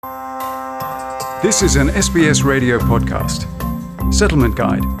This is an SBS radio podcast. Settlement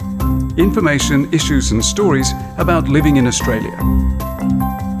Guide. Information, issues and stories about living in Australia.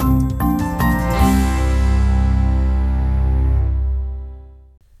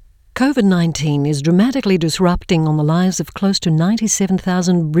 COVID-19 is dramatically disrupting on the lives of close to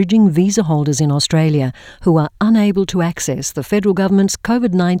 97,000 bridging visa holders in Australia who are unable to access the federal government's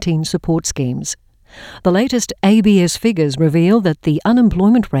COVID-19 support schemes. The latest ABS figures reveal that the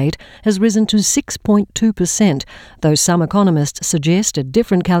unemployment rate has risen to 6.2%, though some economists suggest a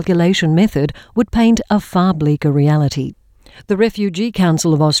different calculation method would paint a far bleaker reality. The Refugee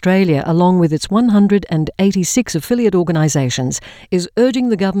Council of Australia, along with its 186 affiliate organisations, is urging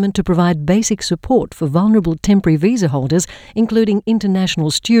the government to provide basic support for vulnerable temporary visa holders, including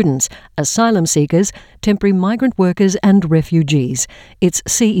international students, asylum seekers, temporary migrant workers and refugees. Its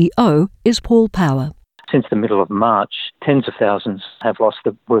CEO is Paul Power. Since the middle of March, tens of thousands have lost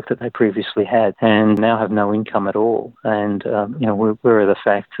the work that they previously had and now have no income at all. And, we're aware of the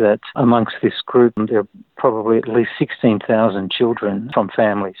fact that amongst this group, there are probably at least 16,000 children from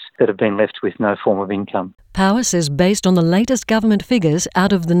families that have been left with no form of income. Power says based on the latest government figures,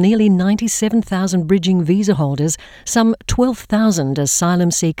 out of the nearly 97,000 bridging visa holders, some 12,000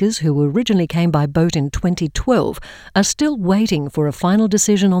 asylum seekers who originally came by boat in 2012 are still waiting for a final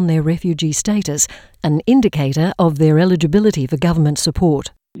decision on their refugee status, an indicator of their eligibility for government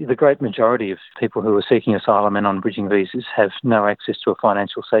support. The great majority of people who are seeking asylum and on bridging visas have no access to a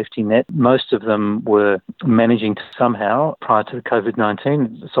financial safety net. Most of them were managing to somehow, prior to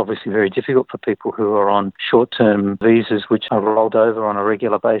COVID-19, it's obviously very difficult for people who are on short-term visas which are rolled over on a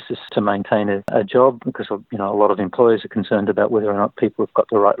regular basis to maintain a job because, a lot of employers are concerned about whether or not people have got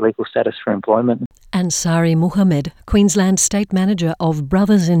the right legal status for employment. Ansari Mohammed, Queensland State Manager of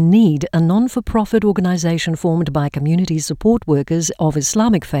Brothers in Need, a non-for-profit organisation formed by community support workers of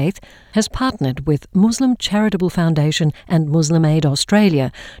Islamic faith, has partnered with Muslim Charitable Foundation and Muslim Aid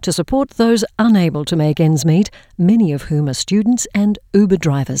Australia to support those unable to make ends meet, many of whom are students and Uber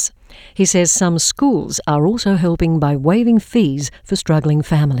drivers. He says some schools are also helping by waiving fees for struggling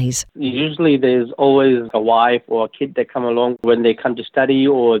families. Usually there's always a wife or a kid that come along when they come to study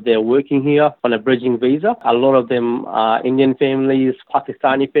or they're working here on a bridging visa. A lot of them are Indian families,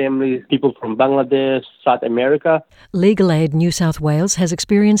 Pakistani families, people from Bangladesh, South America. Legal Aid New South Wales has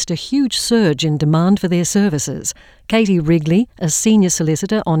experienced a huge surge in demand for their services. Katie Wrigley, a senior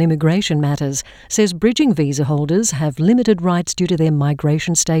solicitor on immigration matters, says bridging visa holders have limited rights due to their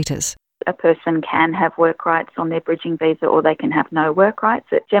migration status. A person can have work rights on their bridging visa or they can have no work rights.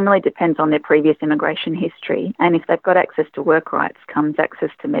 It generally depends on their previous immigration history. And if they've got access to work rights, comes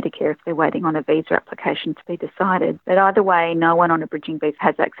access to Medicare if they're waiting on a visa application to be decided. But either way, no one on a bridging visa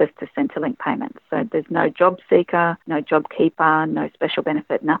has access to Centrelink payments. So there's no job seeker, no job keeper, no special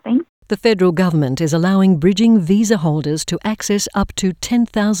benefit, nothing. The federal government is allowing bridging visa holders to access up to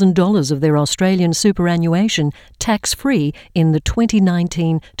 $10,000 of their Australian superannuation tax-free in the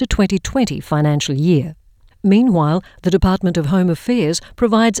 2019 to 2020 financial year. Meanwhile, the Department of Home Affairs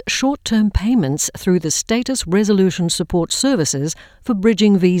provides short-term payments through the Status Resolution Support Services for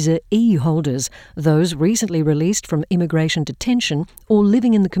bridging visa E holders, those recently released from immigration detention or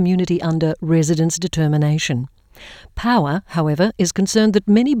living in the community under residence determination. Power, however, is concerned that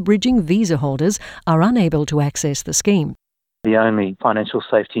many bridging visa holders are unable to access the scheme. The only financial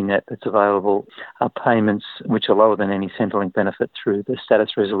safety net that's available are payments which are lower than any Centrelink benefit through the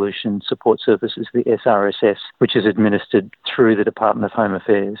Status Resolution Support Services, the SRSS, which is administered through the Department of Home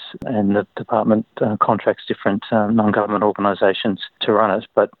Affairs. And the department contracts different non-government organisations to run it,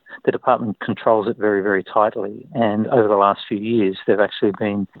 but the department controls it very, very tightly. And over the last few years, they've actually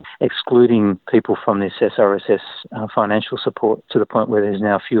been excluding people from this SRSS financial support to the point where there's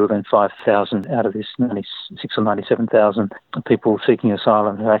now fewer than 5,000 out of this 96 or 97,000 people seeking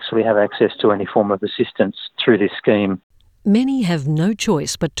asylum who actually have access to any form of assistance through this scheme. Many have no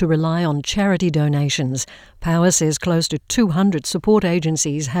choice but to rely on charity donations. Power says close to 200 support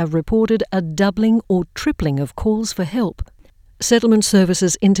agencies have reported a doubling or tripling of calls for help. Settlement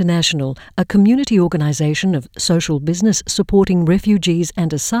Services International, a community organisation of social business supporting refugees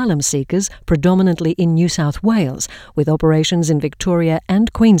and asylum seekers predominantly in New South Wales, with operations in Victoria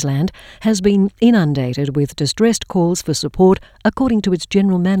and Queensland, has been inundated with distressed calls for support, according to its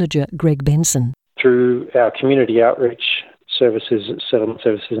General Manager, Greg Benson. Through our community outreach services Settlement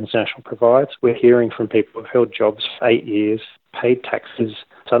Services International provides, we're hearing from people who've held jobs for 8 years, paid taxes,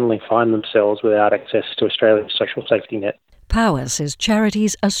 suddenly find themselves without access to Australia's social safety net. Power says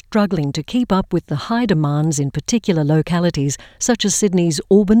charities are struggling to keep up with the high demands in particular localities such as Sydney's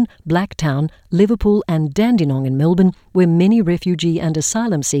Auburn, Blacktown, Liverpool and Dandenong in Melbourne, where many refugee and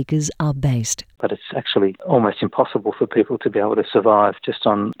asylum seekers are based. But it's actually almost impossible for people to be able to survive just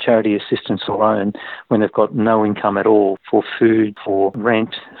on charity assistance alone when they've got no income at all for food, for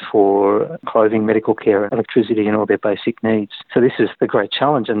rent, for clothing, medical care, electricity and all their basic needs. So this is the great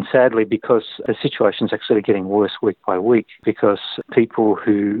challenge, and sadly because the situation's actually getting worse week by week, because people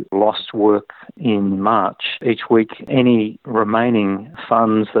who lost work in March, each week any remaining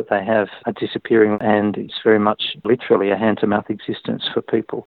funds that they have are disappearing, and it's very much literally a hand-to-mouth existence for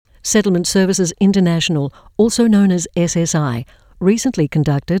people. Settlement Services International, also known as SSI, recently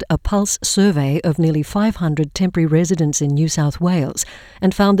conducted a pulse survey of nearly 500 temporary residents in New South Wales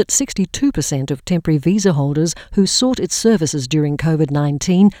and found that 62% of temporary visa holders who sought its services during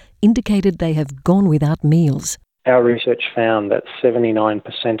COVID-19 indicated they have gone without meals. Our research found that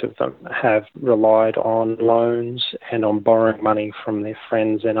 79% of them have relied on loans and on borrowing money from their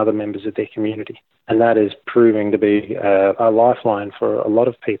friends and other members of their community. And that is proving to be a lifeline for a lot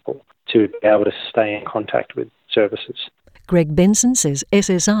of people to be able to stay in contact with services. Greg Benson says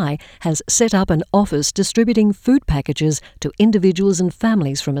SSI has set up an office distributing food packages to individuals and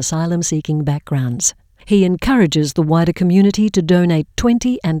families from asylum-seeking backgrounds. He encourages the wider community to donate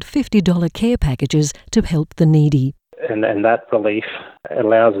 $20 and $50 care packages to help the needy. And that relief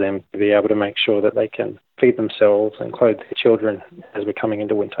allows them to be able to make sure that they can feed themselves and clothe their children as we're coming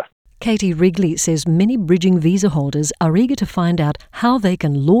into winter. Katie Wrigley says many bridging visa holders are eager to find out how they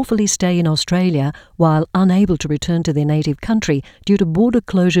can lawfully stay in Australia while unable to return to their native country due to border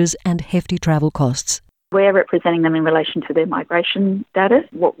closures and hefty travel costs. We're representing them in relation to their migration status.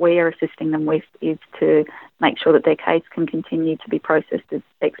 What we are assisting them with is to make sure that their case can continue to be processed as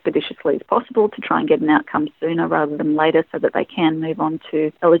expeditiously as possible to try and get an outcome sooner rather than later so that they can move on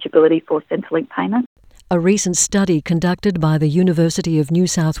to eligibility for Centrelink payment. A recent study conducted by the University of New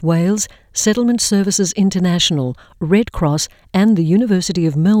South Wales, Settlement Services International, Red Cross and the University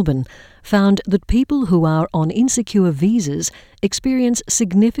of Melbourne found that people who are on insecure visas experience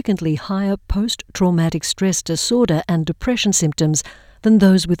significantly higher post-traumatic stress disorder and depression symptoms than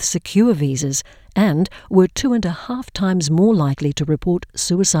those with secure visas, and were 2.5 times more likely to report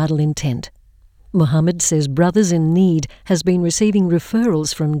suicidal intent. Mohammed says Brothers in Need has been receiving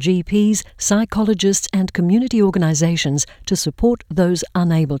referrals from GPs, psychologists and community organisations to support those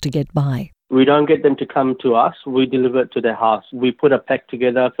unable to get by. We don't get them to come to us. We deliver it to their house. We put a pack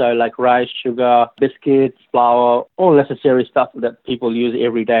together, so like rice, sugar, biscuits, flour, all necessary stuff that people use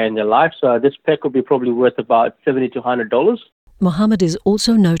every day in their life. So this pack will be probably worth about $70 to $100. Mohammed is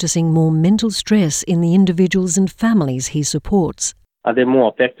also noticing more mental stress in the individuals and families he supports. They're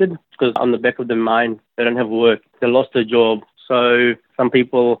more affected because on the back of their mind, they don't have work. They lost their job. So some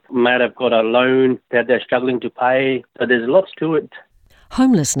people might have got a loan that they're struggling to pay. So there's lots to it.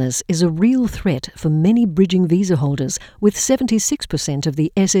 Homelessness is a real threat for many bridging visa holders, with 76% of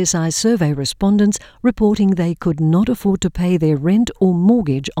the SSI survey respondents reporting they could not afford to pay their rent or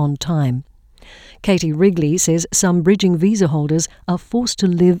mortgage on time. Katie Wrigley says some bridging visa holders are forced to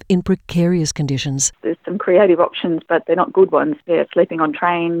live in precarious conditions. There's some creative options, but they're not good ones. They're sleeping on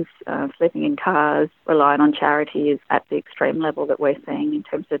trains, sleeping in cars, relying on charity is at the extreme level that we're seeing in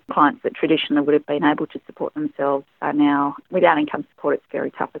terms of clients that traditionally would have been able to support themselves are now, without income support, it's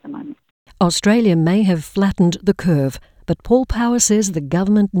very tough at the moment. Australia may have flattened the curve, but Paul Power says the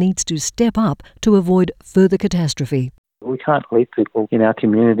government needs to step up to avoid further catastrophe. We can't leave people in our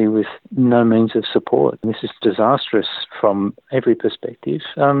community with no means of support. This is disastrous from every perspective,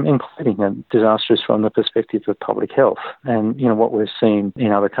 including disastrous from the perspective of public health. And, what we've seen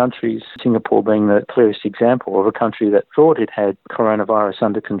in other countries, Singapore being the clearest example of a country that thought it had coronavirus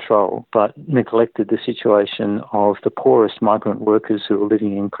under control, but neglected the situation of the poorest migrant workers who were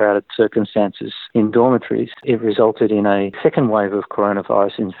living in crowded circumstances in dormitories. It resulted in a second wave of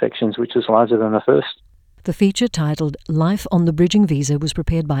coronavirus infections, which was larger than the first. The feature titled Life on the Bridging Visa was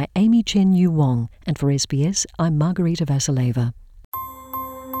prepared by Amy Chen Yu Wong, and for SBS, I'm Margarita Vasileva.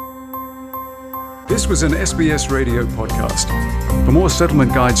 This was an SBS radio podcast. For more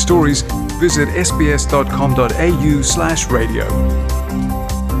Settlement Guide stories, visit sbs.com.au/radio.